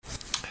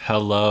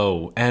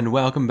Hello, and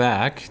welcome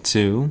back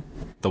to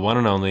the one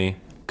and only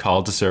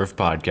Called to Serve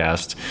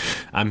podcast.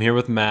 I'm here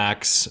with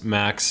Max.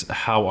 Max,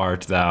 how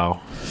art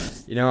thou?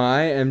 You know,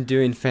 I am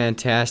doing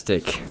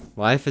fantastic.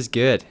 Life is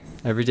good.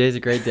 Every day is a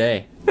great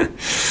day.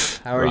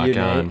 How are you,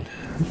 Nate?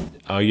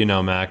 Oh, you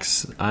know,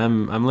 Max,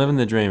 I'm living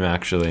the dream,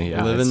 actually.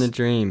 Yeah, living the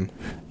dream.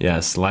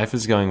 Yes, life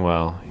is going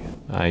well.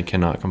 I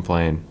cannot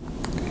complain.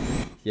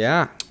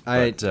 Yeah,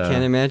 I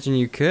can't imagine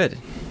you could.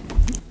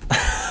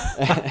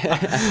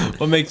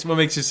 What makes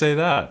you say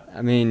that?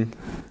 I mean,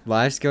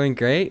 life's going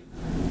great.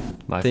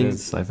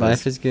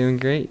 Life is going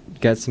great.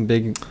 Got some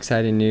big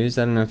exciting news.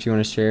 I don't know if you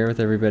want to share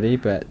with everybody,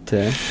 but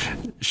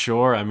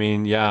sure.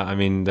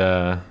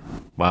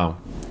 Wow,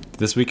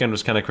 this weekend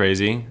was kind of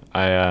crazy.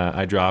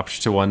 I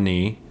dropped to one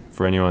knee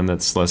for anyone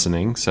that's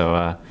listening,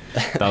 so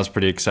that was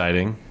pretty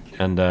exciting.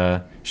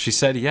 And she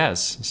said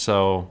yes,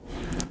 so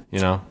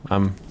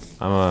I'm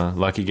a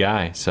lucky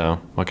guy. So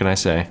what can I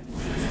say?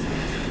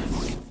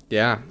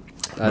 Yeah.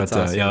 That's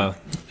awesome.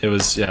 It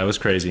was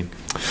crazy.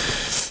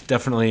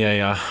 Definitely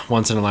a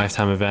once in a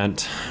lifetime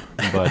event,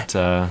 but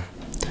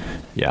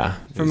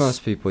for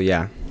most people,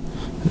 yeah.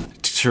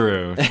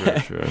 True.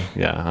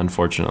 Yeah,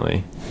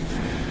 unfortunately.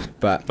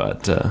 But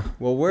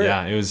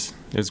it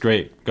was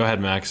great. Go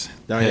ahead, Max.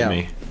 Hit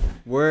me.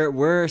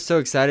 We're so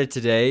excited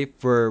today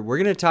we're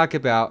going to talk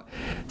about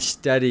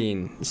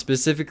studying,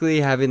 specifically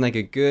having like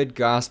a good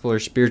gospel or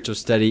spiritual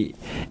study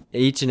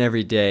each and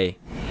every day.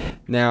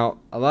 Now,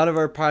 a lot of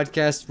our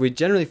podcasts, we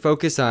generally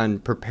focus on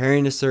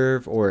preparing to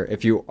serve, or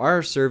if you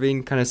are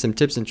serving, kind of some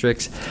tips and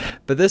tricks.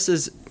 But this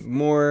is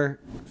more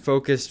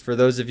focused for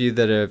those of you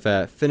that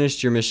have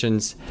finished your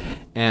missions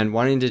and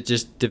wanting to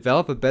just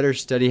develop a better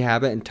study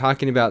habit and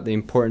talking about the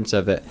importance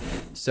of it.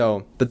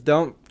 So, but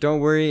don't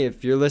worry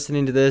if you're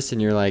listening to this and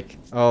you're like,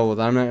 oh,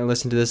 well, I'm not going to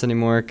listen to this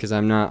anymore because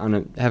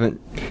haven't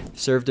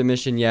served a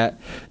mission yet.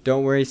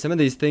 Don't worry. Some of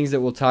these things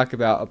that we'll talk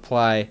about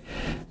apply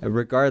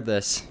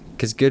regardless,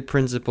 because good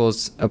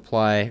principles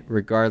apply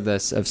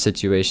regardless of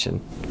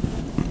situation.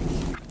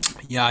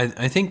 Yeah,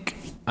 I think,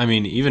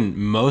 even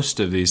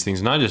most of these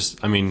things,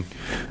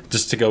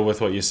 just to go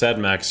with what you said,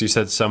 Max, you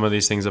said some of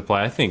these things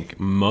apply. I think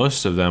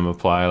most of them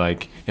apply,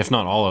 like, if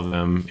not all of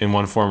them, in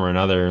one form or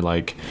another,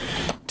 like,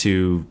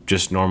 to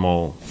just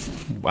normal,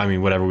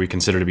 whatever we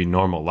consider to be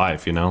normal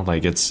life,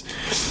 Like, it's,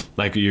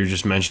 like you're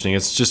just mentioning,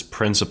 it's just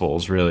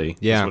principles, really.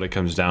 Yeah. That's what it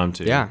comes down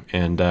to. Yeah.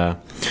 And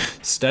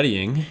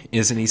studying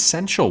is an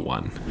essential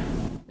one.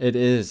 It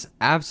is,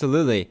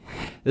 absolutely.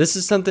 This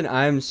is something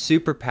I'm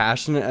super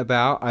passionate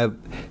about.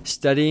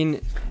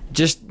 Studying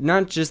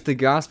not just the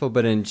gospel,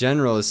 but in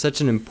general, is such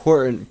an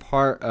important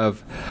part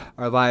of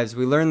our lives.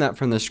 We learn that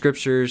from the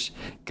scriptures.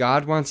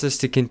 God wants us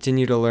to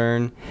continue to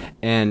learn,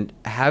 and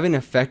having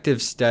effective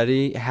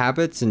study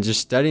habits and just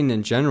studying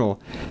in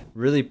general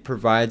really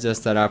provides us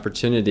that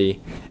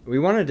opportunity. We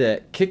wanted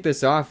to kick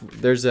this off.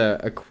 There's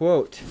a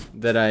quote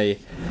that I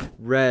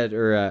read,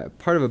 or a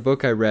part of a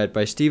book I read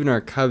by Stephen R.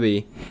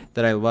 Covey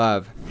that I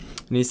love.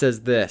 And he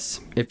says this: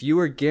 if you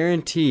were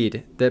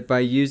guaranteed that by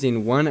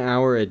using 1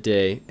 hour a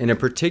day in a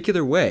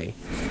particular way,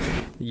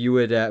 you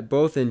would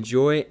both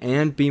enjoy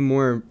and be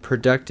more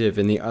productive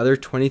in the other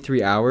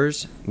 23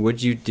 hours,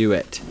 would you do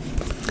it?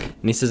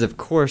 And he says, of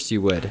course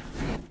you would.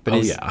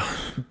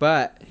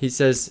 But he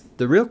says,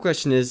 the real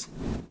question is,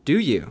 do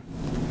you?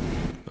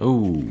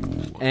 Oh.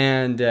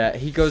 And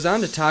he goes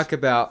on to talk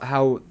about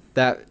how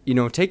that,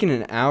 taking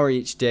an hour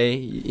each day,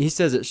 he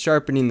says it's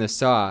sharpening the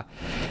saw,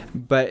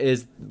 but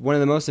is one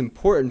of the most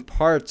important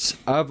parts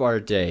of our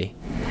day.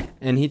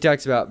 And he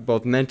talks about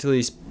both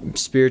mentally,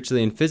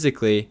 spiritually, and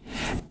physically.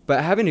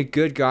 But having a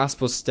good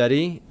gospel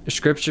study,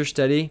 scripture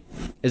study,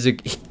 is a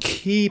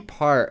key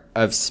part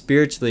of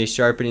spiritually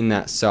sharpening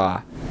that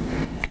saw.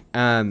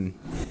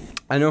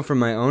 I know from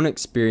my own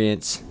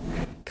experience,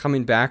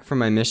 coming back from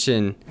my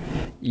mission,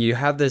 you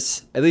have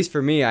this, at least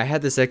for me, I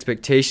had this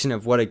expectation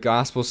of what a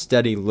gospel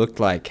study looked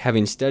like,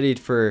 having studied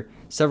for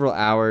several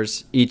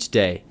hours each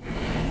day.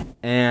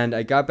 And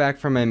I got back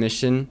from my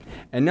mission,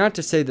 and not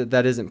to say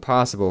that isn't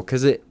possible,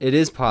 because it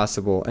is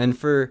possible. And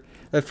for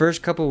the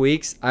first couple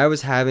weeks, I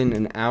was having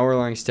an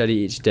hour-long study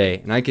each day,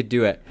 and I could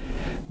do it.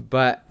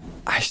 But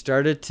I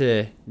started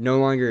to no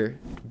longer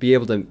be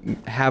able to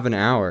have an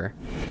hour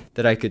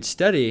that I could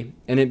study,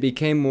 and it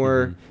became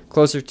more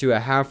closer to a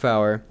half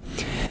hour.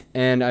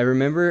 And I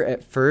remember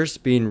at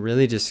first being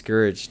really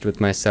discouraged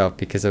with myself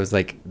because I was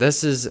like,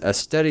 this is a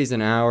study's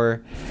an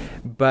hour.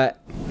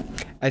 But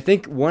I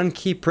think one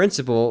key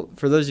principle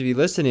for those of you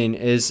listening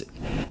is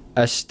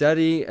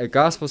a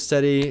gospel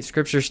study,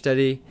 scripture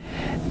study.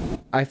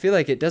 I feel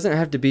like it doesn't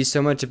have to be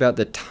so much about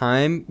the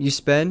time you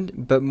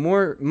spend, but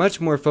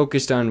much more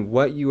focused on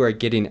what you are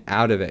getting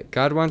out of it.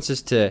 God wants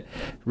us to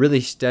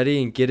really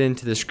study and get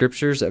into the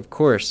scriptures, of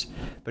course,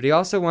 but he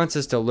also wants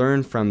us to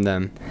learn from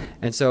them.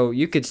 And so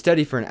you could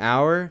study for an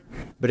hour,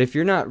 but if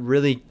you're not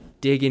really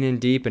digging in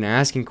deep and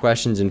asking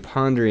questions and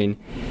pondering,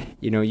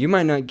 you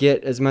might not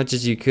get as much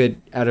as you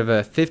could out of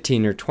a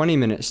 15 or 20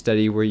 minute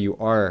study where you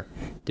are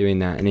doing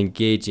that and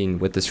engaging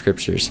with the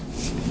scriptures.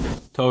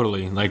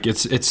 Totally. Like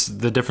it's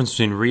the difference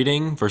between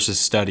reading versus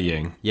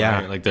studying.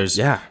 Yeah. Right? Like there's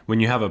Yeah. when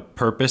you have a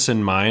purpose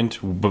in mind,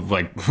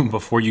 like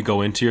before you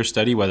go into your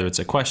study, whether it's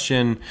a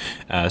question,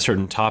 a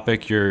certain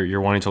topic you're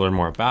wanting to learn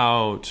more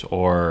about,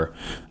 or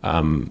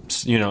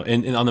you know,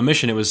 and on the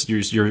mission it was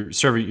you're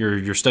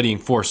studying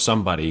for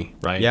somebody,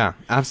 right? Yeah,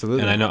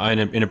 absolutely. And I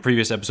know in a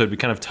previous episode we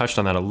kind of touched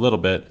on that a little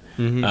bit,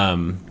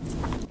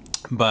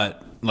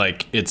 but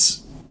like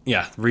it's.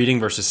 Yeah,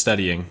 reading versus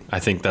studying. I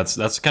think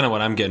that's kind of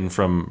what I'm getting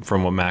from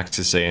what Max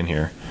is saying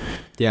here.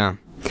 Yeah.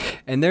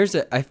 And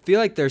I feel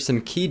like there's some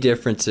key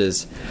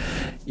differences.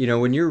 You know,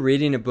 when you're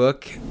reading a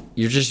book,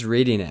 you're just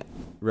reading it,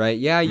 right?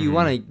 Yeah, you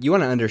want to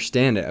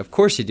understand it. Of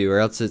course you do, or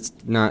else it's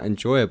not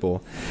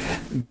enjoyable.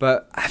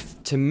 But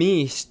to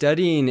me,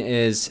 studying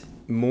is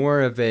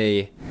more of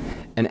an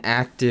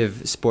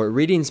active sport.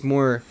 Reading's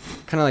more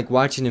kind of like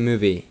watching a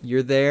movie.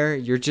 You're there,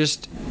 you're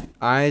just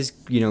eyes,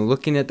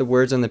 looking at the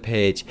words on the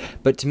page.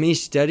 But to me,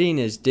 studying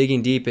is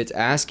digging deep. It's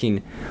asking,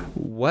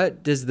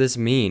 what does this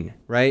mean,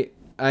 right?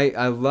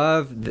 I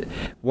love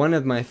one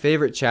of my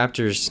favorite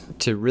chapters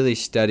to really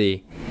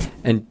study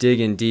and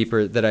dig in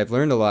deeper that I've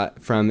learned a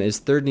lot from is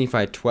 3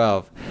 Nephi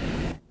 12.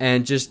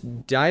 And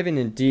just diving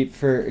in deep,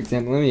 for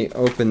example, let me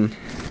open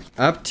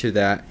up to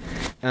that.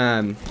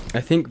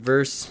 I think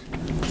 3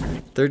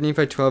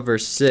 Nephi 12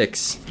 verse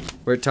 6,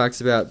 where it talks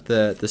about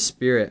the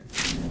Spirit.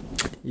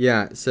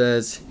 Yeah, it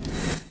says,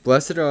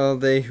 "Blessed are all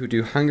they who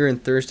do hunger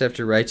and thirst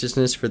after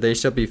righteousness, for they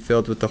shall be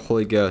filled with the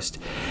Holy Ghost."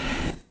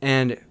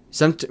 And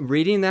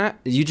reading that,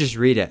 you just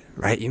read it,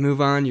 right? You move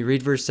on, you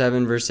read verse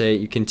 7, verse 8,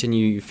 you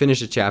continue, you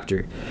finish a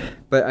chapter.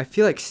 But I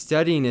feel like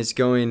studying is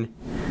going,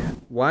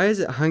 why is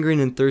it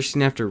hungering and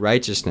thirsting after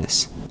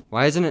righteousness?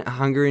 Why isn't it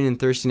hungering and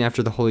thirsting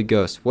after the Holy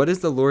Ghost? What is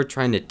the Lord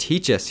trying to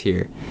teach us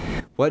here?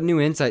 What new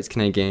insights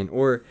can I gain?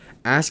 Or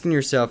asking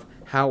yourself,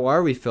 how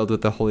are we filled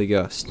with the Holy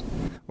Ghost?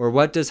 Or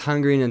what does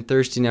hungering and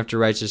thirsting after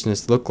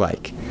righteousness look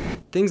like?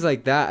 Things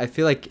like that, I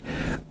feel like,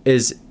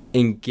 is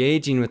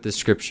engaging with the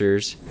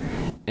scriptures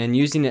and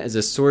using it as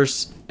a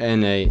source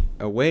and a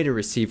way to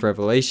receive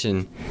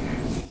revelation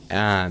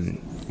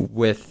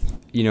with,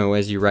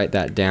 as you write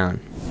that down.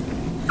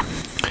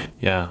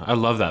 Yeah, I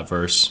love that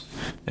verse.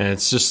 And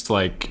it's just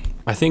like,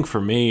 I think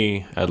for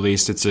me, at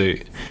least, it's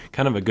a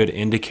kind of a good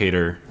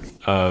indicator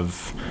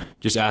of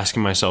just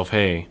asking myself,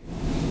 hey,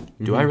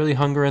 do I really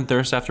hunger and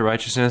thirst after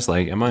righteousness?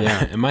 Like, am I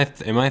am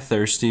I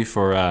thirsty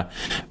for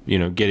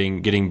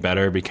getting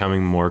better,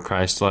 becoming more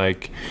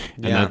Christ-like?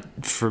 And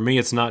that, for me,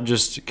 it's not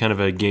just kind of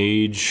a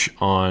gauge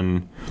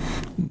on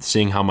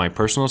seeing how my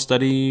personal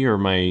study or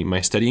my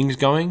studying is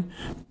going,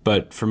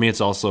 but for me,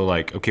 it's also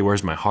like, okay,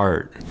 where's my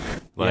heart?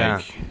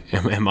 Like,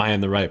 am I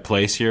in the right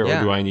place here, or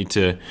do I need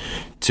to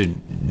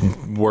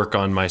work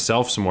on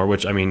myself some more?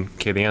 Which, I mean,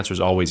 okay, the answer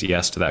is always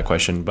yes to that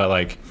question, but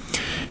like,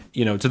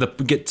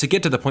 to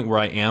get to the point where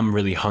I am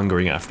really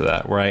hungering after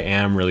that, where I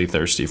am really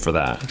thirsty for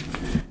that.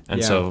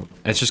 And so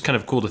it's just kind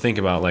of cool to think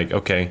about, like,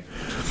 okay,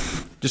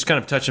 just kind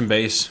of touching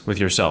base with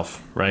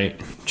yourself,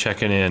 right?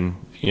 Checking in,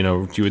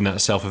 doing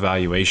that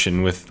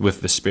self-evaluation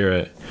with the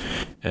Spirit,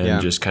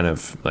 and just kind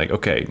of like,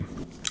 okay,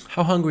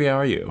 how hungry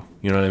are you?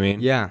 You know what I mean?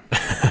 Yeah.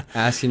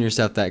 Asking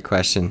yourself that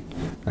question,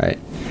 right?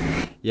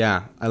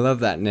 Yeah, I love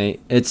that, Nate.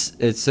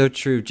 It's so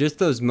true. Just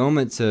those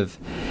moments of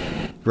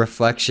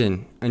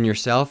reflection on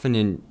yourself and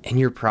in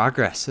your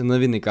progress in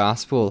living the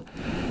gospel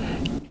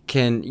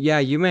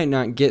you might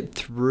not get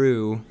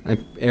through,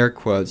 air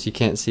quotes, you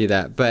can't see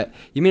that, but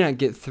you may not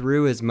get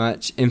through as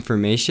much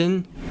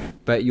information,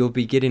 but you'll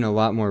be getting a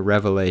lot more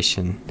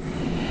revelation.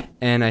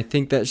 And I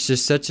think that's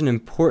just such an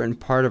important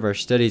part of our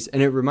studies.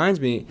 And it reminds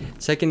me,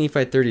 2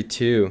 Nephi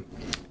 32,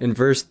 in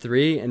verse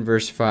 3 and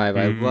verse 5,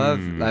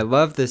 I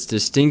love this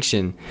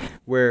distinction,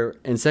 where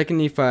in 2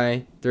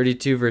 Nephi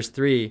 32, verse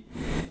 3,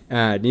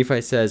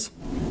 Nephi says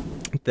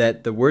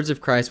that the words of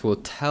Christ will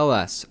tell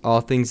us all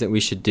things that we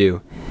should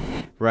do,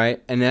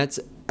 right? And that's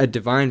a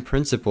divine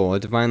principle, a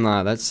divine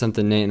law. That's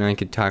something Nate and I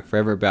could talk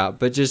forever about,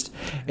 but just,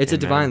 it's Amen. A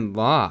divine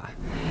law,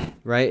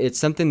 right? It's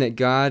something that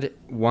God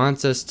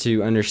wants us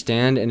to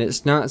understand, and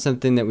it's not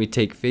something that we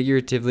take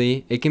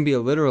figuratively. It can be a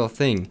literal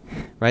thing,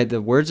 right?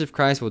 The words of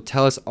Christ will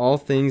tell us all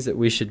things that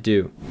we should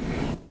do.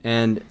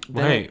 And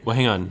hang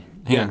on.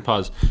 Hang on,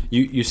 pause.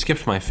 You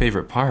skipped my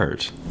favorite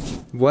part.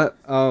 What?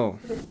 Oh.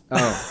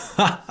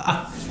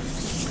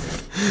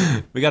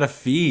 We got to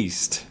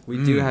feast.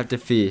 We do have to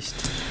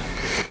feast.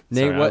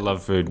 Nate, I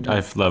love food.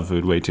 I love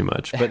food way too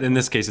much. But in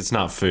this case, it's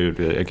not food.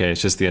 Okay,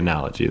 it's just the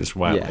analogy. That's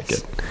why I like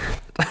it.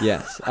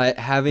 Yes.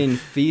 Having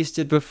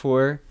feasted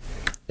before,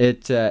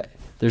 there's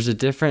a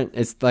different...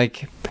 It's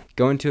like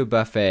going to a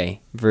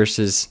buffet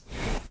versus...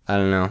 I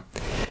don't know.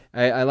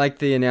 I like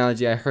the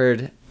analogy I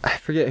heard... I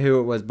forget who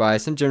it was by.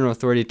 Some general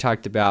authority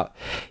talked about,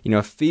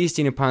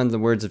 feasting upon the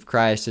words of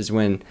Christ is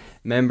when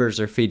members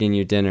are feeding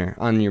you dinner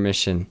on your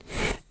mission.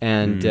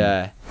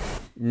 And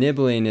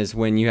nibbling is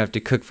when you have to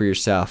cook for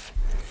yourself.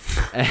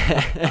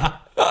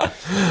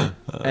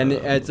 And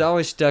it's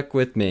always stuck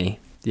with me,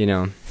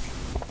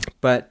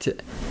 But,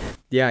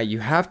 you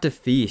have to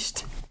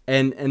feast.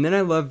 And then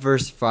I love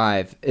verse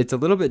 5. It's a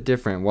little bit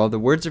different. While the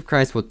words of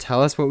Christ will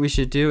tell us what we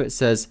should do, it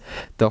says,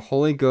 the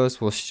Holy Ghost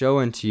will show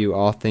unto you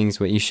all things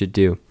what you should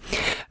do.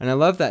 And I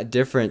love that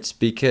difference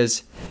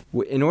because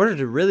in order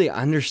to really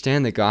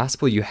understand the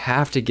gospel, you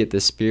have to get the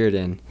Spirit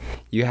in.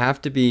 You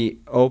have to be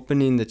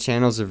opening the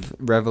channels of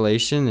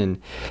revelation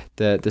and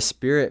the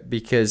Spirit,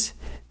 because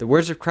the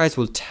words of Christ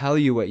will tell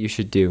you what you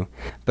should do.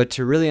 But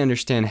to really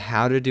understand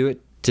how to do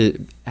it,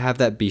 to have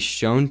that be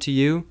shown to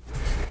you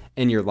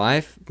in your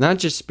life, not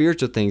just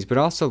spiritual things, but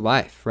also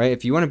life, right?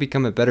 If you want to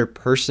become a better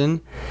person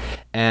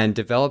and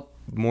develop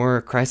more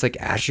Christ-like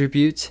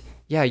attributes,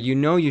 yeah, you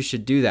know you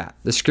should do that.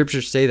 The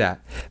scriptures say that.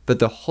 But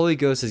the Holy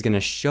Ghost is going to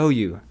show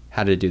you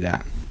how to do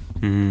that.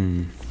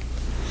 I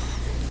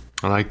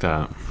like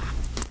that.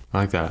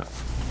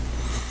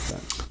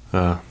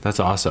 That's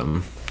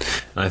awesome.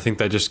 And I think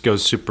that just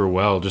goes super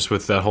well just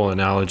with that whole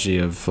analogy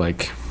of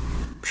like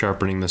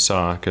sharpening the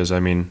saw, because I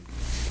mean,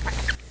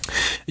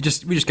 we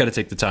just got to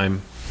take the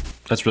time.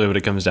 That's really what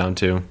it comes down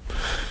to.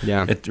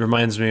 Yeah. It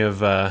reminds me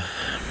of I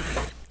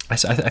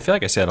feel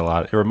like I say it a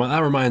lot.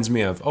 That reminds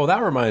me of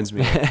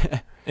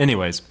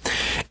anyways,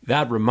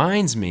 that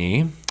reminds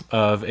me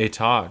of a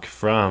talk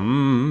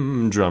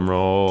from,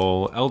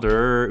 drumroll,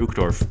 Elder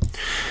Uchtdorf.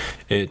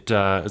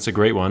 It's a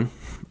great one.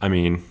 I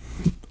mean,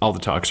 all the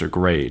talks are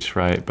great,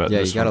 right? But yeah,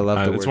 you gotta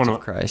love the words of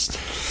Christ.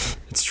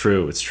 It's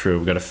true.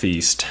 We gotta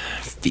feast.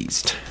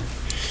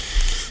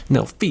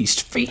 No,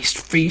 feast.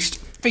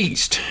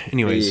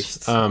 Anyways,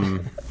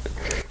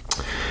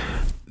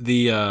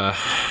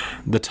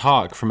 the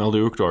talk from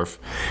Elder Uchtdorf,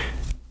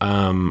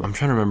 I'm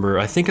trying to remember.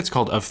 I think it's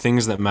called "Of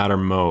Things That Matter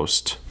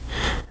Most,"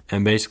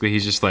 and basically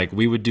he's just like,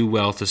 we would do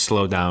well to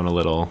slow down a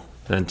little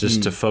and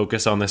just to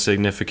focus on the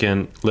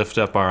significant, lift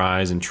up our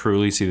eyes, and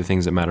truly see the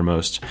things that matter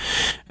most.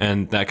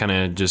 And that kind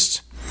of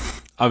just,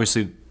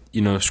 obviously,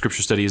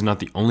 scripture study is not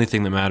the only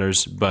thing that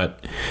matters,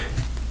 but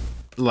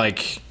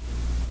like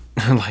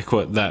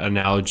what that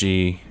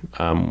analogy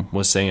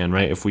was saying,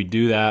 right? If we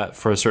do that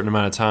for a certain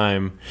amount of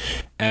time,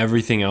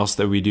 everything else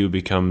that we do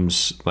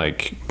becomes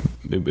like,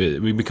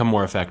 we become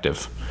more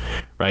effective,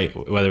 right?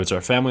 Whether it's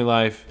our family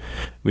life,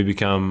 we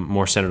become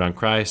more centered on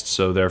Christ,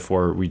 so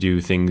therefore we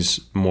do things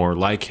more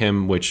like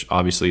him, which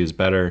obviously is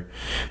better.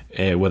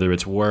 Whether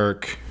it's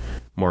work,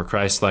 more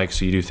Christ-like,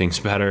 so you do things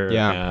better.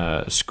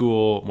 Yeah.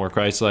 School, more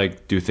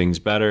Christ-like, do things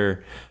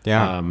better.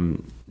 Yeah.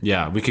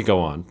 Yeah, we could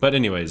go on. But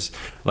anyways,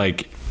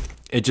 like,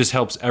 it just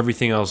helps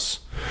everything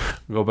else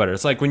go better.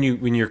 It's like when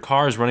your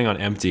car is running on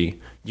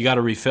empty, you got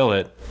to refill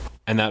it,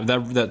 and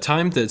that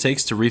time that it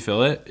takes to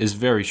refill it is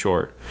very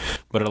short,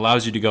 but it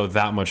allows you to go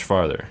that much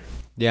farther.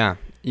 Yeah,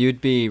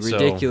 you'd be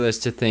ridiculous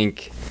to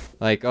think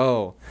like,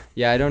 oh,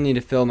 yeah, I don't need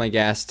to fill my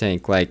gas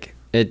tank. Like,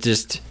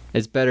 it's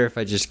better if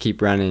I just keep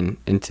running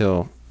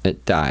until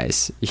it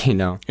dies,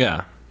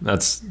 Yeah,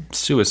 that's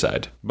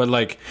suicide. But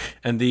like,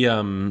 and the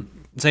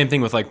same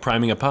thing with like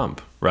priming a pump,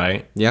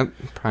 right? Yep,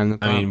 prime the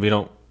pump. I mean, we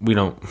don't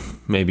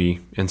maybe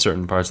in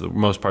certain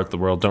most parts of the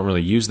world don't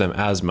really use them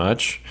as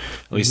much,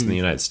 at least in the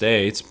United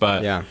States,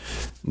 but yeah,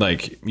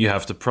 like you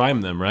have to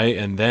prime them, right?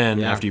 And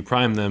then after you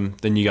prime them,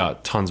 then you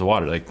got tons of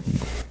water. Like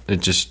it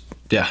just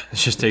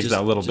takes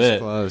that little bit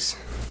flows.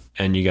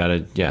 And you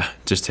gotta,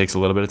 just takes a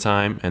little bit of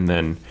time, and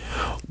then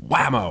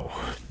whammo,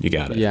 you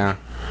got it. Yeah.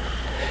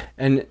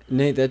 And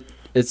Nate,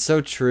 it's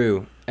so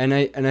true. And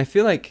I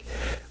feel like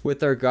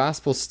with our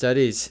gospel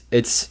studies,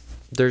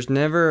 there's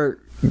never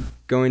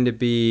going to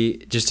be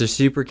just a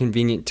super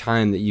convenient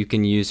time that you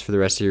can use for the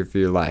rest of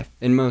your life.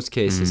 In most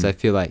cases, I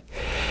feel like.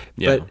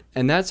 Yeah.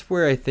 And that's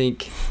where I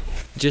think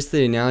just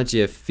the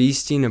analogy of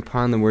feasting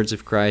upon the words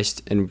of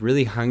Christ and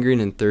really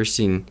hungering and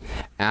thirsting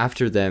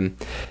after them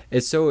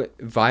is so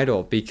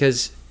vital,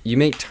 because you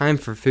make time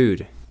for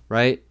food,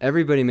 right?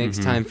 Everybody makes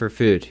time for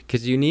food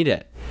because you need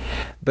it.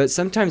 But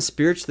sometimes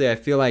spiritually, I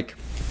feel like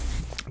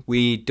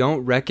we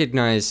don't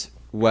recognize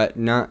what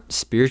not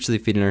spiritually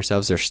feeding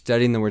ourselves or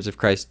studying the words of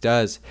Christ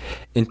does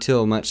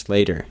until much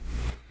later,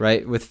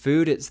 right? With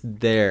food, it's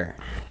there.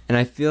 And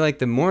I feel like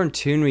the more in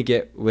tune we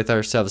get with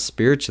ourselves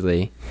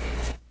spiritually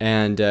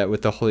and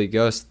with the Holy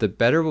Ghost, the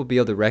better we'll be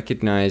able to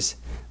recognize,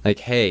 like,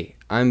 hey,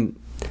 I'm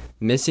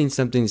missing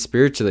something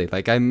spiritually.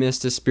 Like, I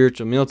missed a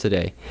spiritual meal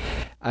today.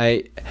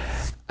 I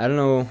don't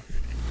know.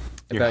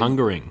 You're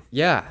hungering.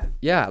 Yeah.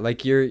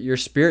 Like your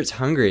spirit's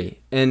hungry.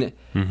 And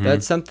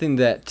that's something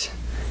that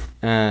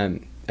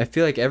I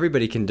feel like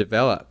everybody can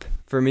develop.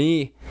 For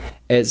me,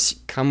 it's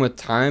come with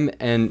time,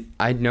 and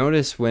I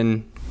notice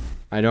when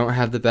I don't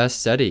have the best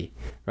study,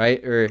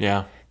 right? Or,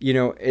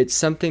 it's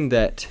something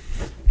that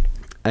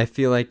I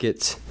feel like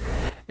it's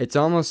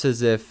almost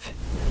as if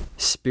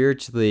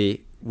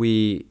spiritually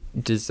we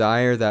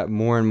desire that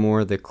more and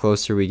more the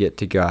closer we get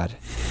to God,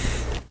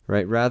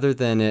 right? Rather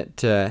than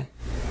it,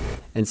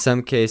 in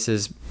some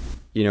cases,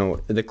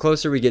 the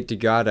closer we get to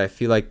God, I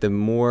feel like the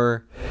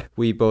more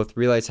we both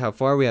realize how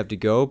far we have to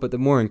go, but the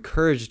more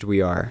encouraged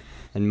we are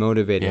and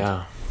motivated.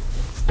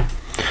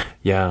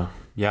 Yeah,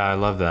 I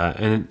love that.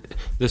 And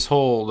this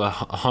whole the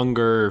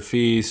hunger,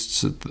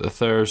 feasts, the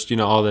thirst,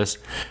 all this,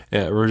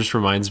 it just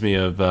reminds me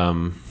of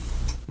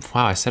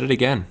Wow, I said it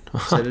again.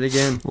 Said it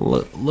again.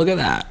 Look at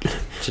that.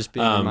 Just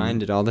being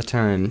reminded all the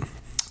time.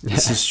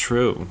 This is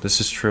true.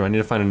 I need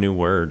to find a new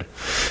word.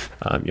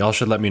 Y'all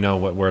should let me know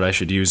what word I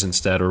should use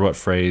instead, or what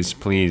phrase.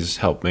 Please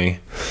help me.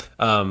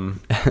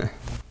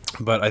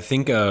 But I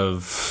think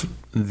of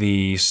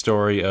the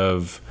story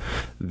of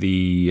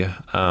the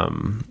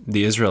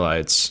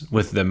Israelites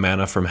with the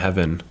manna from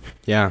heaven.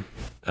 Yeah.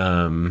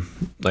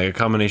 Like a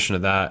combination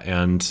of that,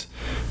 and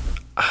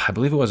I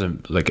believe it was a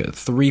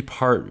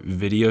 3-part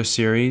video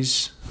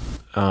series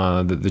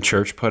that the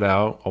church put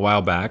out a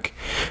while back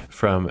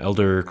from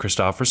Elder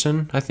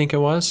Christofferson, I think it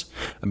was,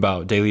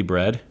 about daily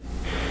bread,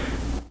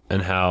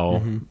 and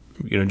how,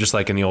 just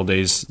like in the old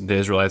days, the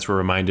Israelites were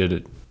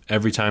reminded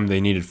every time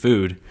they needed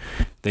food,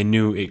 they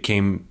knew it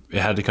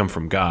had to come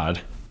from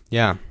God.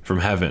 Yeah. From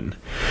heaven.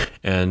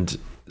 And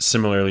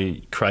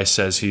similarly, Christ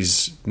says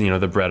he's,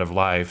 the bread of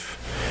life.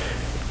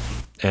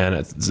 And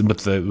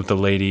with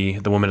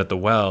the woman at the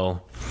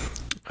well,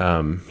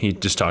 he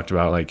just talked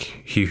about, like,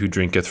 he who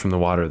drinketh from the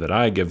water that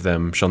I give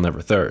them shall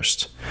never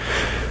thirst.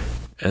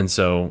 And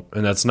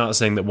that's not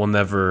saying that we'll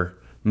never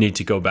need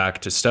to go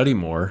back to study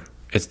more.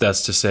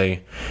 That's to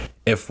say,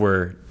 if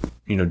we're,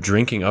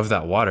 drinking of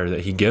that water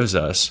that he gives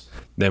us,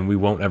 then we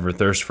won't ever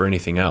thirst for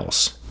anything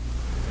else.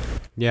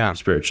 Yeah.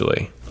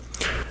 Spiritually.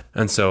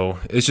 And so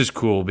it's just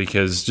cool,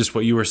 because just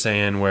what you were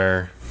saying,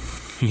 where,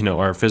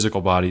 our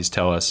physical bodies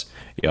tell us,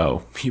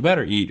 yo, you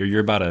better eat, or you're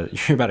about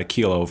a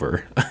keel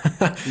over.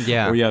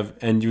 Yeah. We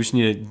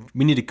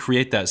need to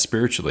create that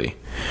spiritually.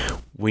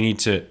 We need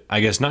to,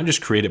 I guess, not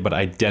just create it, but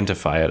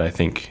identify it, I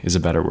think is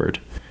a better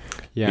word.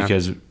 Yeah.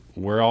 Because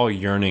we're all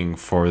yearning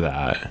for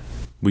that.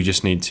 We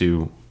just need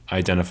to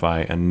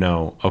identify and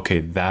know, okay,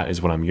 that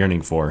is what I'm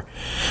yearning for.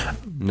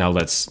 Now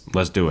let's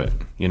do it,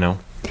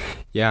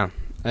 Yeah,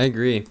 I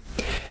agree.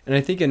 And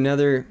I think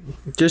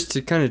just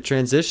to kind of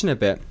transition a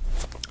bit,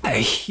 a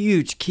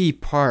huge key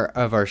part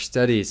of our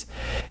studies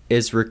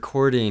is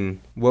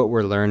recording what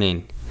we're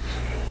learning,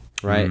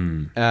 right?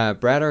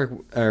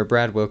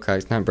 Brad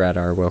Wilcox, not Brad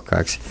R.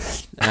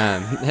 Wilcox.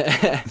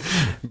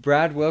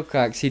 Brad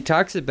Wilcox, he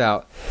talks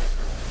about,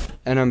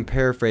 and I'm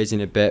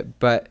paraphrasing a bit,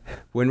 but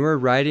when we're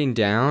writing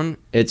down,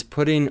 it's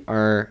putting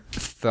our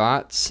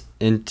thoughts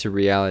into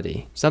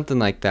reality, something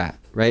like that,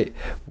 right?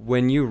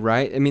 When you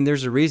write,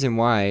 there's a reason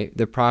why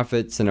the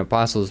prophets and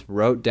apostles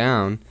wrote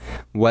down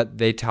what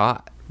they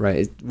taught,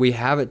 right? We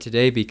have it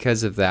today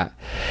because of that.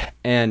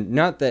 And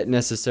not that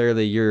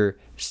necessarily your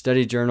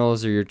study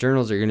journals or your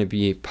journals are going to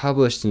be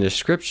published into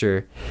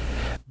scripture,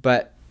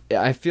 but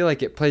I feel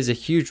like it plays a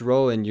huge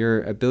role in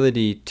your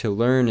ability to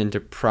learn and to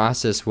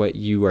process what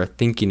you are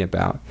thinking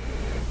about.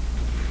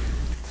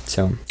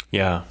 So.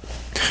 Yeah.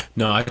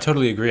 No, I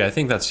totally agree. I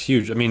think that's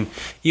huge.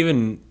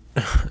 Even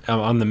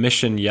on the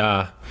mission,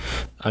 I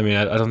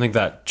don't think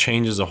that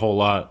changes a whole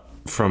lot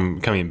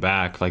from coming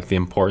back, like the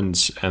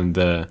importance and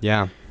the...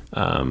 Yeah.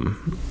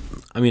 Again,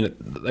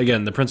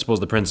 the principle is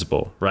the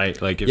principle,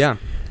 right? Like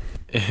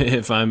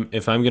if I'm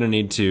going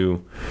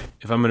to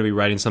be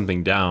writing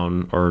something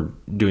down or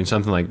doing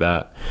something like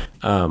that,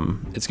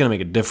 it's going to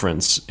make a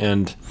difference.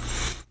 And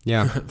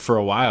for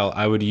a while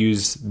I would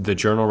use the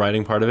journal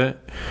writing part of it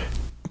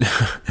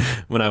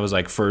when I was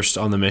like first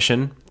on the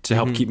mission to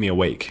help keep me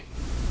awake.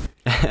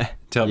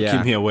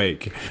 Keep me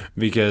awake,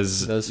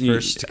 because those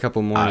first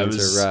couple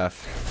mornings are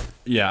rough.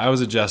 Yeah, I was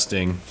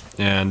adjusting,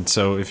 and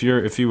so if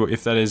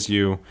that is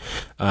you,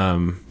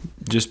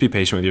 just be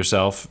patient with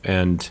yourself,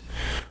 and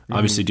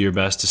obviously do your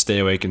best to stay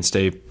awake and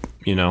stay,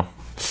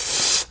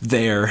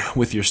 there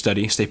with your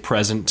study, stay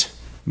present.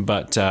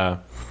 But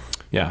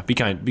be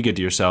kind, be good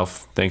to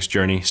yourself. Thanks,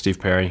 Journey, Steve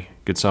Perry,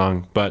 good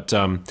song. But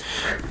kind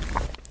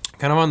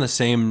of on the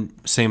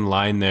same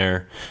line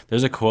there,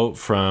 there's a quote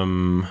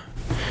from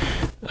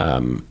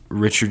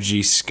Richard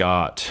G.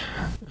 Scott.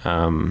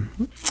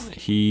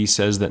 He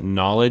says that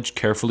knowledge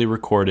carefully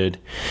recorded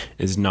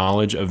is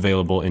knowledge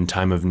available in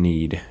time of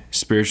need.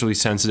 Spiritually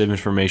sensitive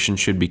information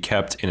should be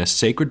kept in a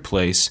sacred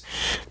place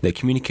that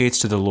communicates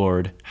to the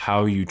Lord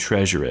how you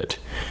treasure it.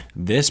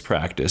 This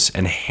practice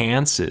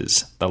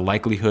enhances the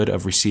likelihood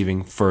of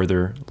receiving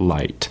further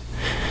light.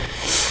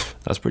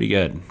 That's pretty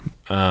good.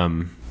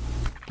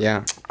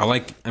 Yeah. I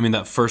like,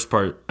 that first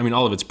part,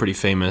 all of it's pretty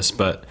famous,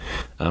 but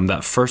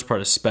that first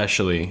part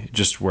especially,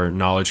 just where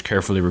knowledge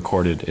carefully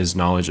recorded is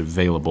knowledge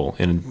available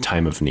in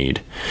time of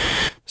need.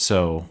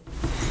 So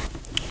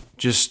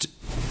just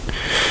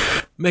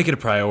make it a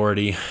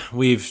priority.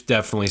 We've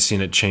definitely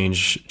seen it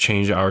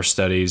change our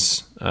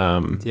studies.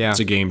 It's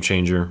a game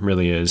changer,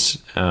 really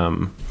is.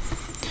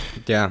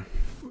 Yeah.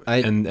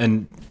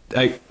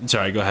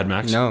 Sorry, go ahead,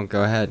 Max. No,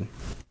 go ahead.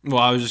 Well,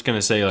 I was just going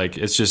to say,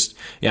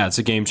 it's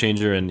a game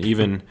changer, and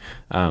even,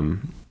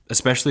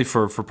 especially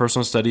for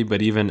personal study,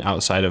 but even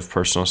outside of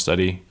personal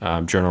study,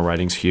 journal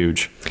writing's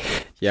huge.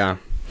 Yeah.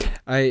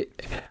 I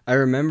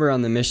remember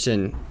on the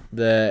mission,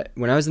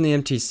 when I was in the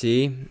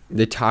MTC,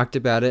 they talked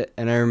about it,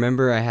 and I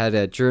remember I had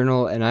a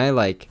journal, and I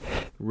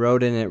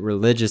wrote in it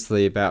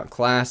religiously about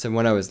class and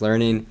what I was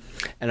learning,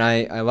 and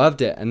I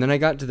loved it. And then I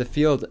got to the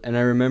field, and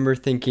I remember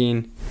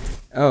thinking,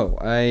 Oh,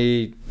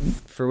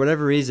 for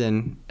whatever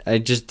reason, I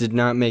just did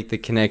not make the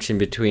connection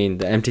between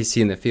the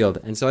MTC and the field.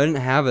 And so I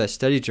didn't have a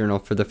study journal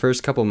for the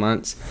first couple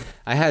months.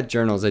 I had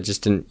journals, I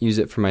just didn't use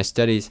it for my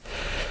studies.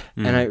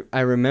 And I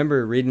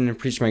remember reading and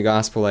preach my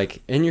gospel,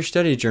 like, in your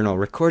study journal,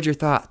 record your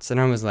thoughts. And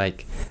I was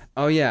like,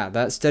 oh yeah,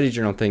 that study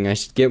journal thing, I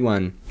should get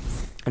one.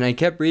 And I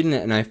kept reading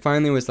it, and I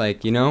finally was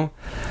like,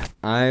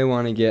 I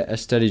want to get a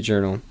study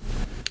journal.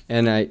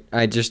 And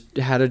I just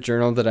had a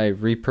journal that I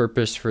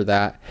repurposed for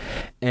that.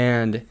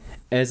 And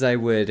as I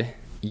would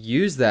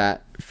use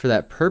that for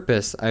that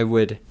purpose,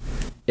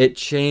 it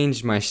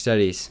changed my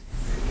studies.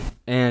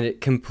 And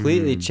it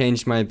completely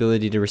changed my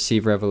ability to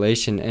receive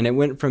revelation. And it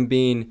went from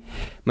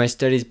my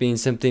studies being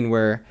something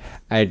where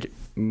I'd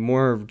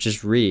more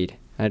just read.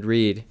 I'd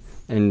read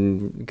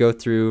and go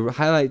through,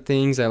 highlight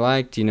things I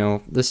liked,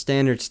 the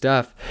standard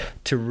stuff,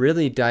 to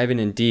really diving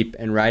in deep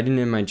and writing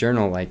in my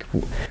journal, like,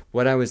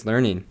 what I was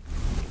learning.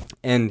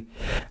 And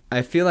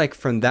I feel like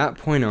from that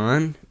point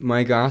on,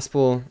 my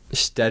gospel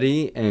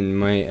study and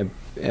my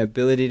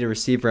ability to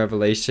receive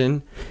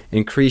revelation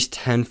increased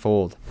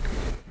tenfold.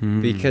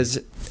 Because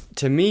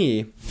to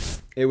me,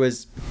 it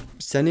was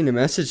sending a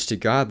message to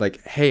God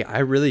like, hey, I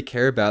really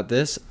care about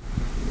this.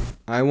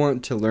 I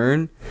want to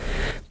learn.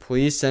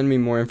 Please send me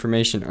more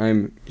information.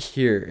 I'm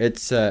here.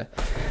 It's, I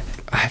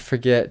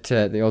forget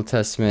the Old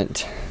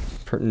Testament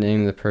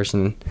name of the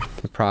person,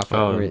 the prophet.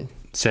 Oh,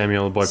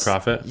 Samuel, the boy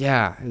prophet.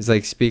 Yeah, it's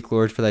like, speak,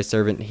 Lord, for thy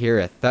servant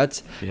heareth.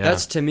 That's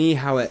to me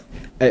how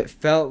it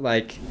felt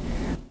like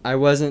I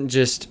wasn't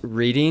just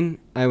reading,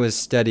 I was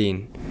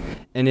studying.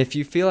 And if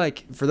you feel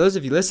like, for those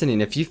of you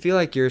listening, if you feel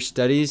like your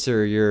studies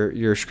or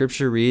your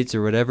scripture reads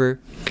or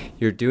whatever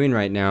you're doing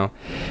right now,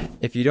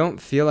 if you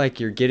don't feel like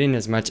you're getting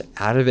as much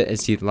out of it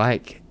as you'd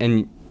like,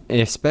 and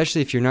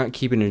especially if you're not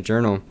keeping a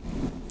journal,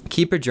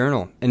 keep a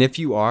journal. And if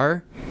you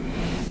are,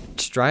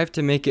 strive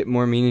to make it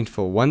more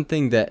meaningful. One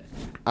thing that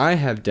I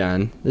have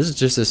done, this is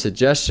just a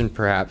suggestion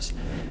perhaps,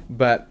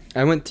 but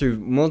I went through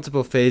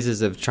multiple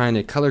phases of trying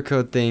to color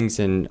code things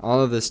and all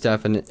of this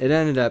stuff, and it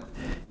ended up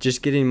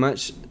just getting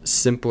much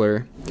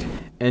simpler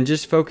and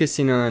just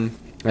focusing on,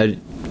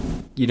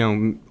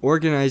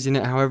 organizing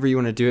it however you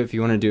want to do it. If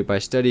you want to do it by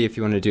study, if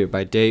you want to do it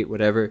by date,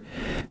 whatever.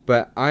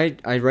 But I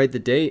write the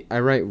date, I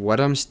write what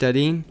I'm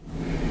studying,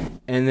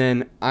 and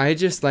then I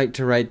just like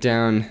to write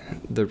down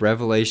the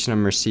revelation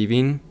I'm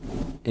receiving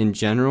in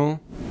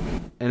general,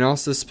 and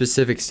also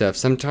specific stuff.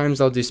 Sometimes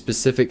I'll do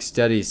specific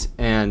studies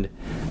and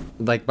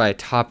like by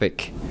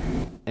topic,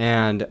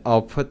 and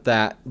I'll put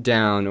that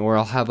down, or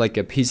I'll have like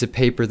a piece of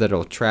paper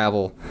that'll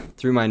travel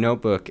through my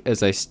notebook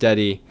as I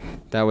study.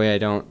 That way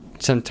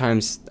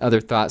sometimes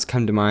other thoughts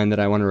come to mind that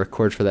I want to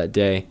record for that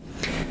day.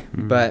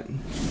 But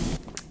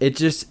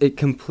it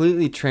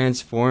completely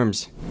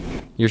transforms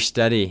your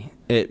study.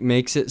 It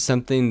makes it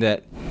something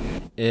that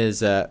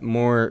is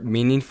more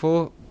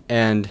meaningful.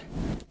 And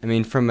I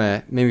mean, from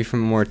a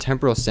more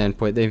temporal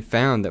standpoint, they've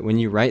found that when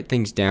you write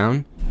things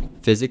down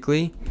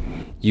physically,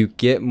 you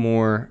get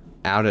more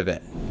out of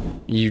it.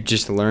 You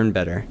just learn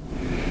better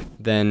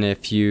than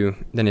if you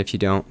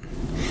don't.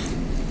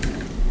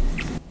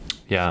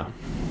 Yeah.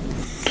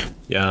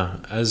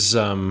 As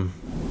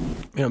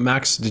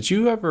Max, did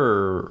you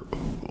ever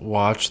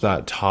watch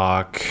that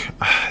talk?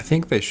 I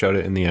think they showed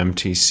it in the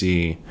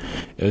MTC.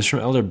 It was from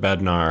Elder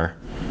Bednar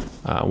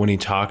when he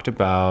talked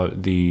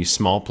about the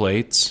small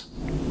plates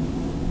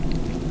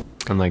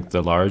and like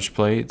the large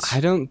plates.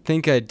 I don't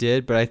think I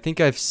did, but I think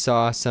I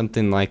saw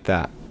something like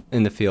that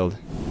in the field.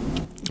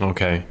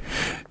 Okay.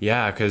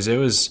 Yeah, because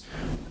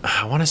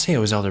I want to say it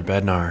was Elder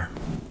Bednar.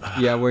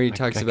 Yeah, where he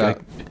talks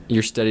about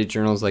your study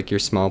journals, like your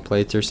small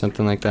plates or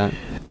something like that.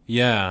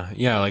 Yeah,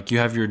 like you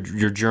have your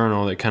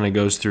journal that kind of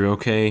goes through,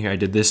 okay, I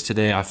did this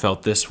today, I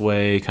felt this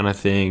way, kind of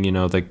thing,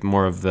 like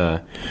more of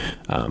the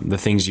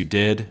things you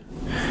did.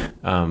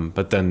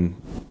 But then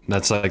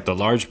that's like the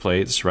large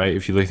plates, right?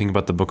 If you think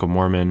about the Book of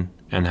Mormon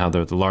and how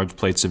the large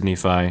plates of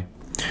Nephi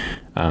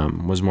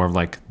was more of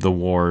like the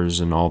wars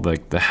and all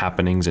the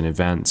happenings and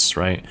events,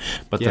 right?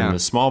 But then the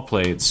small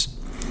plates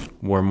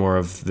were more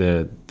of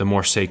the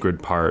more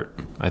sacred part,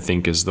 I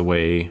think, is the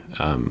way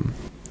I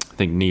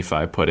think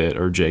Nephi put it,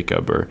 or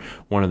Jacob, or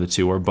one of the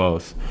two, or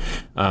both.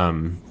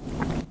 And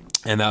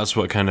that's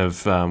what kind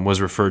of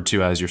was referred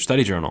to as your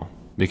study journal,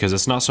 because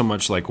it's not so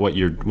much like what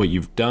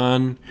you've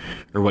done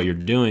or what you're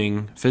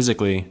doing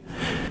physically,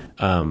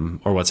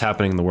 or what's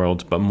happening in the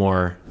world, but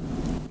more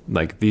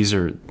like these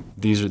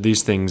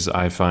things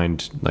I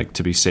find like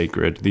to be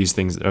sacred. These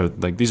things are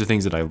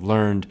things that I've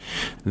learned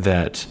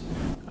that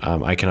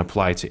I can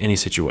apply to any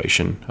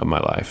situation of my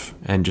life,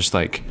 and just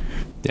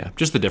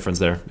the difference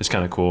there is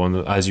kind of cool.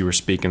 And as you were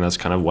speaking, that's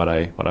kind of what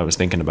I was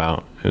thinking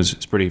about.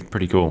 It's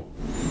pretty cool.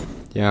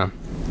 Yeah,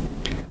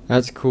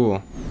 that's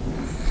cool.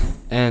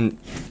 And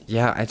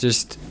yeah,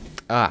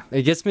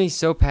 it gets me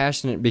so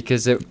passionate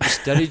because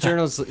study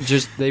journals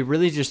they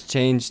really just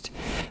changed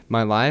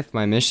my life,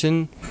 my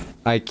mission.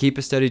 I keep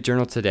a study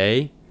journal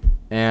today,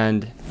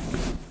 and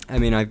I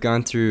mean, I've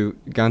gone through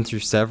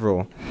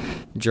several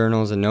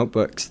journals and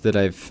notebooks that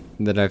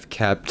I've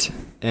kept,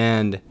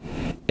 and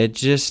it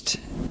just,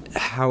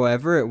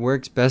 however it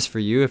works best for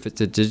you, if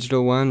it's a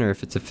digital one or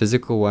if it's a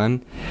physical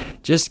one,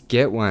 just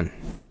get one.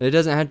 It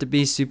doesn't have to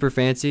be super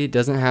fancy. It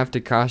doesn't have to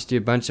cost you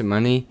a bunch of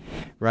money,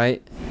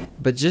 right?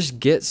 But just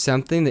get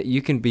something that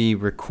you can be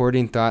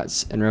recording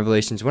thoughts and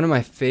revelations. One of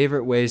my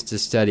favorite ways to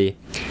study,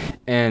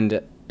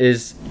 and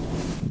is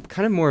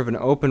kind of more of an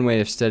open way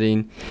of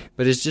studying,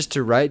 but is just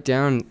to write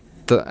down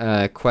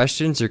the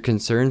questions or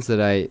concerns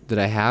that I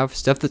have,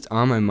 stuff that's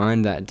on my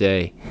mind that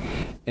day,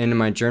 into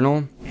my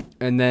journal.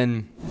 And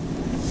then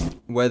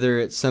whether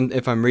it's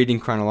if I'm reading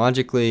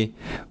chronologically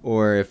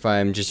or if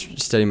I'm just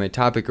studying my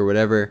topic or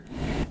whatever,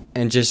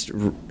 and just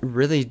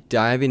really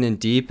diving in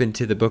deep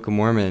into the Book of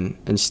Mormon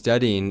and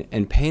studying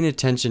and paying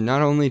attention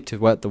not only to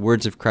what the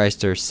words of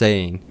Christ are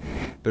saying,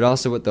 but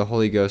also what the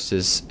Holy Ghost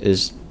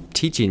is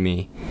teaching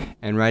me,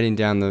 and writing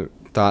down the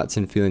thoughts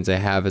and feelings I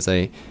have as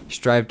I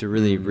strive to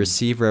really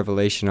receive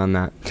revelation on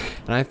that.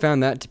 And I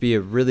found that to be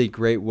a really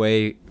great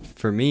way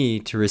for me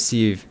to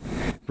receive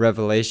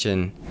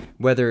revelation,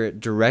 whether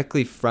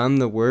directly from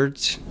the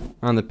words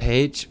on the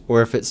page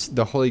or if it's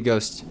the Holy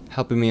Ghost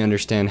helping me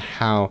understand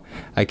how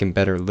I can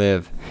better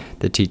live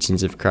the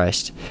teachings of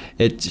Christ.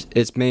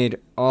 It's made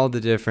all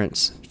the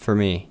difference for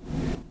me,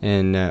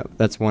 and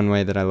that's one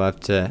way that I love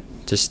to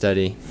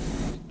study.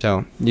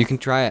 So you can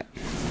try it.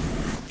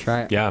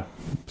 Try it. Yeah,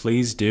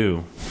 please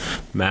do.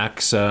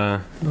 Max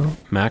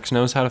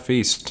knows how to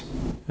feast.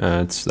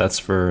 That's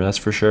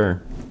for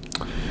sure.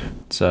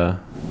 It's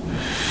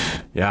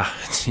yeah,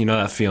 you know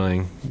that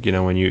feeling,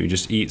 when you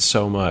just eat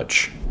so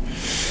much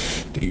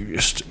that you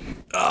just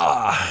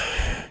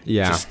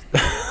yeah.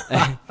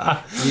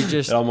 You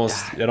just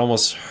it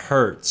almost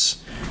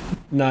hurts.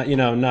 Not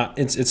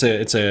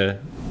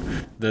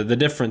the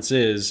difference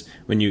is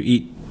when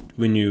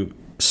you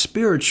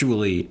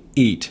spiritually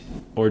eat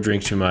or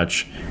drink too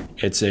much,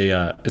 it's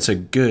a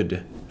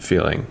good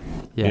feeling.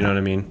 Yeah. You know what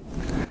I mean?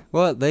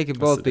 Well, they could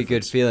both be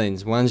good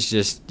feelings. One's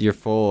just you're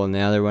full, and the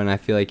other one I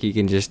feel like you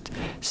can just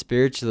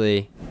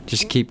spiritually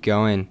just keep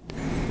going.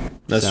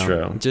 That's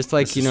true. Just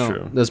like,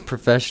 those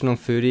professional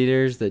food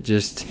eaters that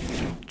just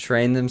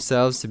train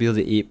themselves to be able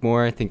to eat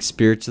more, I think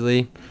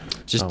spiritually,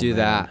 just do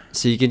that.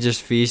 So you can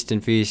just feast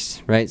and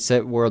feast, right?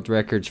 Set world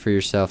records for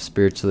yourself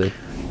spiritually.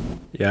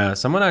 Yeah,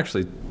 someone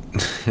actually...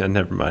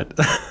 never mind.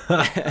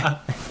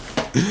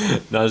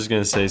 No, I was just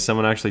gonna say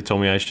someone actually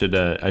told me I should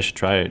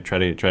try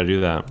to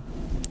do that.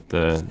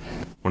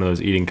 One of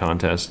those eating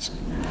contests.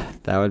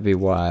 That would be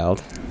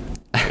wild.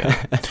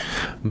 Yeah.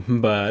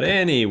 But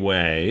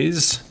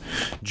anyways,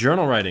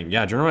 journal writing.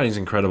 Yeah, journal writing is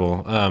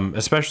incredible.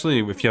 Especially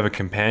if you have a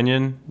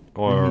companion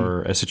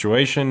or a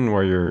situation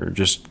where you're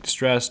just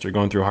stressed or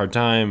going through a hard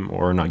time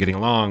or not getting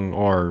along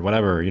or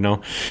whatever,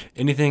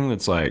 anything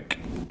that's like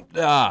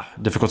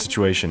difficult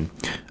situation.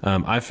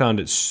 I found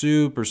it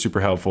super,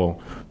 super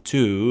helpful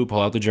to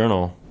pull out the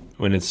journal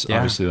when it's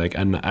obviously like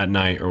at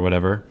night or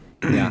whatever.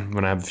 Yeah.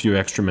 When I have a few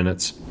extra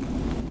minutes,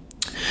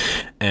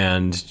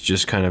 and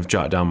just kind of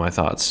jot down my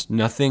thoughts.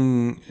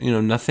 Nothing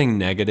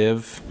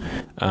negative,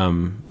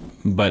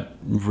 but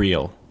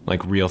real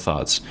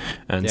thoughts.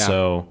 And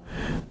so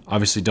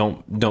obviously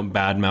don't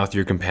badmouth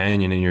your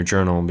companion in your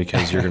journal,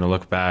 because you're going to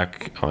look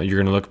back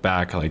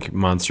like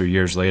months or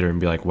years later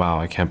and be like, wow,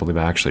 I can't believe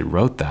I actually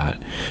wrote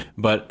that.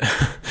 But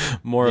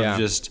more of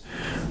just,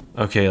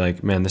 okay,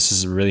 like, man, this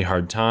is a really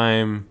hard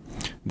time.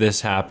 This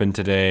happened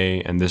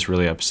today and this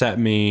really upset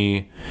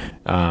me,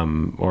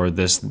 or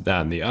this,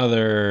 that, and the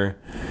other.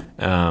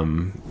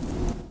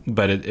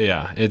 But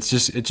it's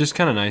just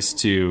kind of nice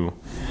to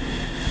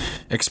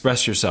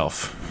express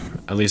yourself.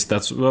 At least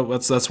that's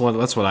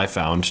what I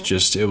found.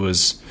 It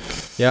was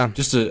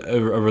just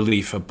a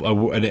relief,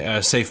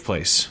 a safe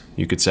place,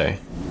 you could say.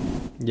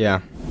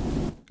 Yeah,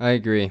 I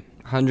agree.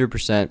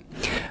 100%.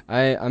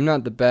 I'm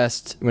not the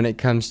best when it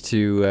comes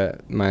to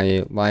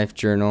my life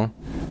journal.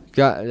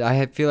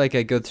 I feel like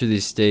I go through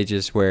these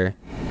stages where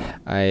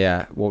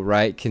I will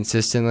write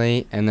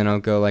consistently, and then I'll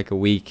go like a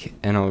week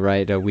and I'll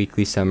write a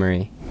weekly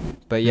summary.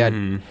 But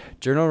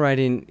journal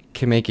writing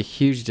can make a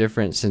huge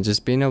difference in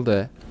just being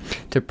able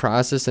to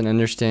process and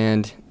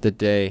understand the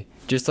day.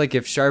 Just like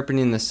if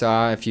sharpening the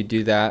saw, if you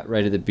do that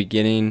right at the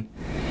beginning,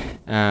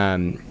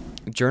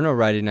 journal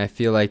writing, I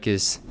feel like,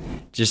 is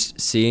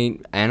just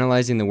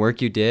analyzing the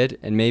work you did,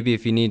 and maybe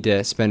if you need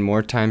to spend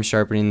more time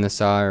sharpening the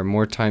saw or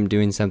more time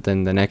doing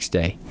something the next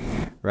day,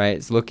 right?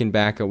 It's looking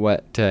back at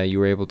what you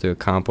were able to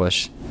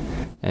accomplish,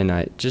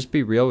 and just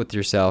be real with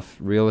yourself,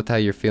 real with how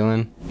you're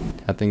feeling,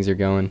 how things are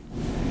going.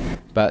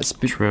 But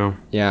true.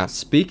 Yeah,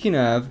 speaking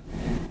of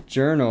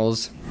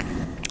journals,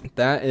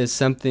 that is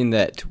something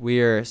that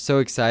we are so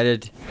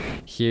excited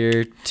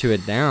here to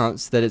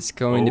announce that it's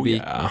going to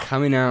be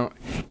coming out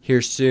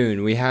here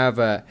soon. We have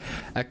a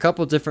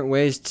couple different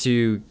ways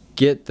to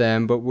get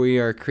them, but we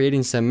are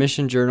creating some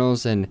mission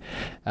journals and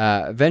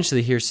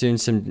eventually here soon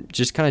some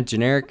just kind of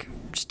generic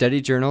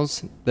study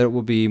journals that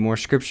will be more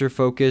scripture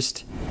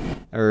focused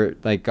or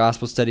like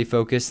gospel study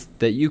focused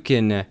that you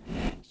can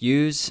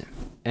use.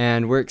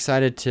 And we're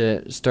excited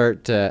to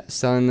start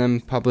selling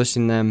them,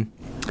 publishing them.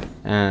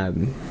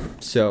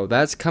 So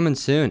that's coming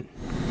soon.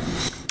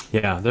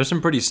 Yeah, there's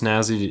some pretty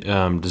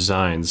snazzy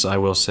designs, I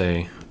will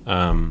say.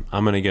 I'm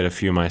gonna get a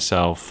few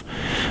myself,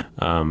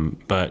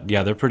 but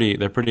yeah, they're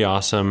pretty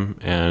awesome.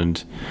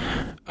 And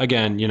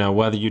again,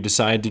 whether you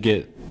decide to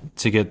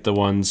get the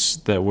ones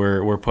that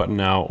we're putting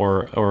out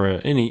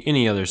or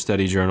any other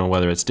study journal,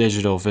 whether it's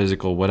digital,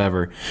 physical,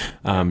 whatever,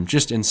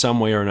 just in some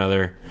way or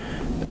another,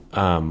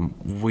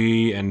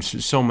 we and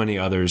so many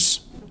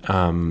others,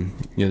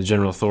 the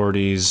general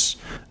authorities,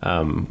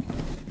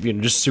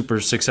 just super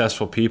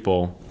successful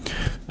people,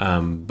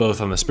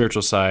 both on the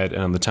spiritual side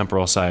and on the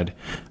temporal side,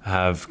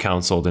 have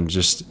counseled and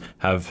just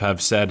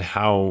have said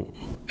how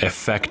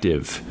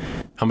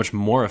much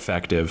more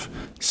effective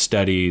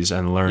studies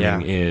and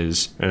learning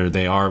is, or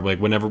they are, like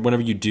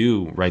whenever you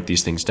do write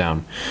these things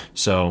down.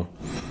 So,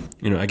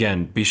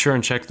 again, be sure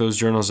and check those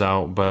journals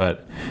out,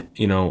 but,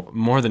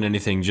 more than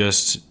anything,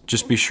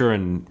 just be sure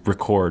and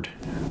record.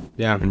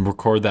 Yeah. And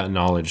record that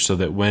knowledge so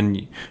that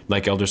when,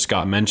 like Elder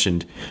Scott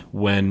mentioned,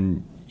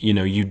 when,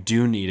 you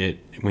do need it,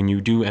 when you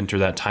do enter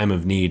that time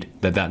of need,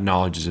 that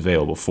knowledge is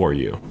available for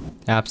you.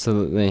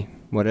 Absolutely.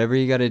 Whatever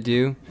you got to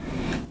do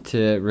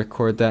to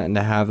record that and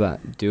to have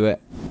that, do it.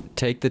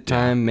 Take the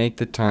time, make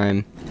the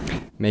time,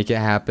 make it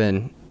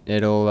happen.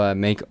 It'll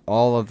make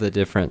all of the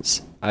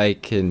difference. I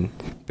can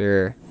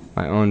bear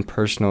my own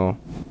personal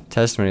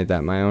testimony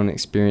that my own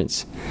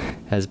experience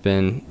has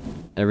been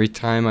every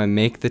time I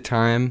make the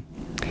time,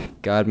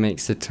 God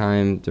makes the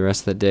time the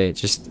rest of the day.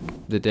 Just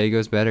the day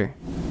goes better,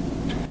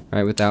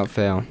 right? Without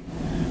fail.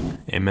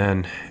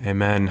 Amen.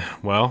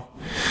 Well,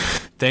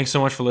 thanks so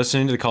much for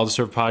listening to the Call to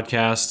Serve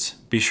podcast.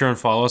 Be sure and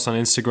follow us on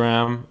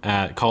Instagram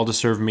at Call to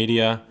Serve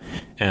Media,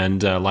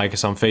 and like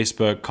us on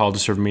Facebook, Call to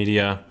Serve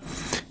Media.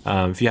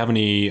 If you have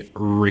any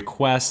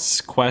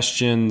requests,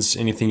 questions,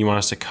 anything you want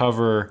us to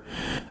cover,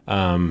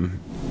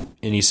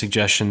 any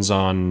suggestions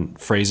on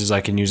phrases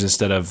I can use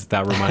instead of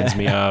 "that reminds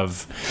me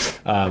of,"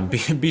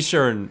 be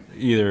sure and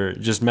either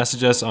just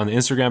message us on the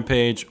Instagram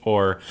page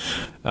or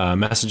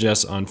message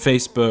us on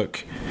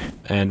Facebook,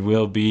 and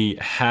we'll be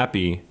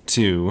happy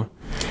to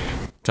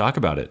talk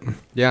about it.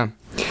 Yeah.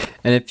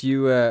 And if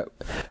you are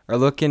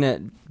looking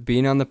at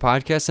being on the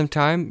podcast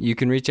sometime, you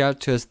can reach out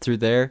to us through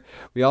there.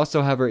 We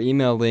also have our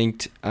email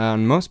linked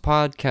on most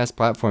podcast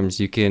platforms.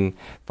 You can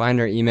find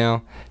our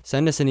email,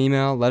 send us an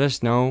email, let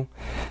us know,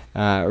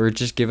 or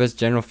just give us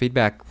general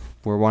feedback.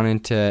 We're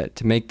wanting to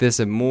make this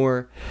a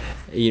more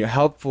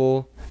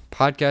helpful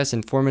podcast,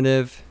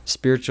 informative,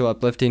 spiritual,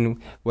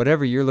 uplifting,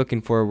 whatever you're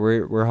looking for,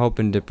 we're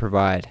hoping to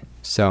provide.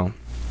 So,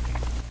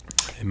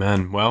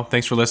 amen. Well,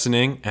 thanks for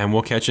listening, and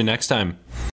we'll catch you next time.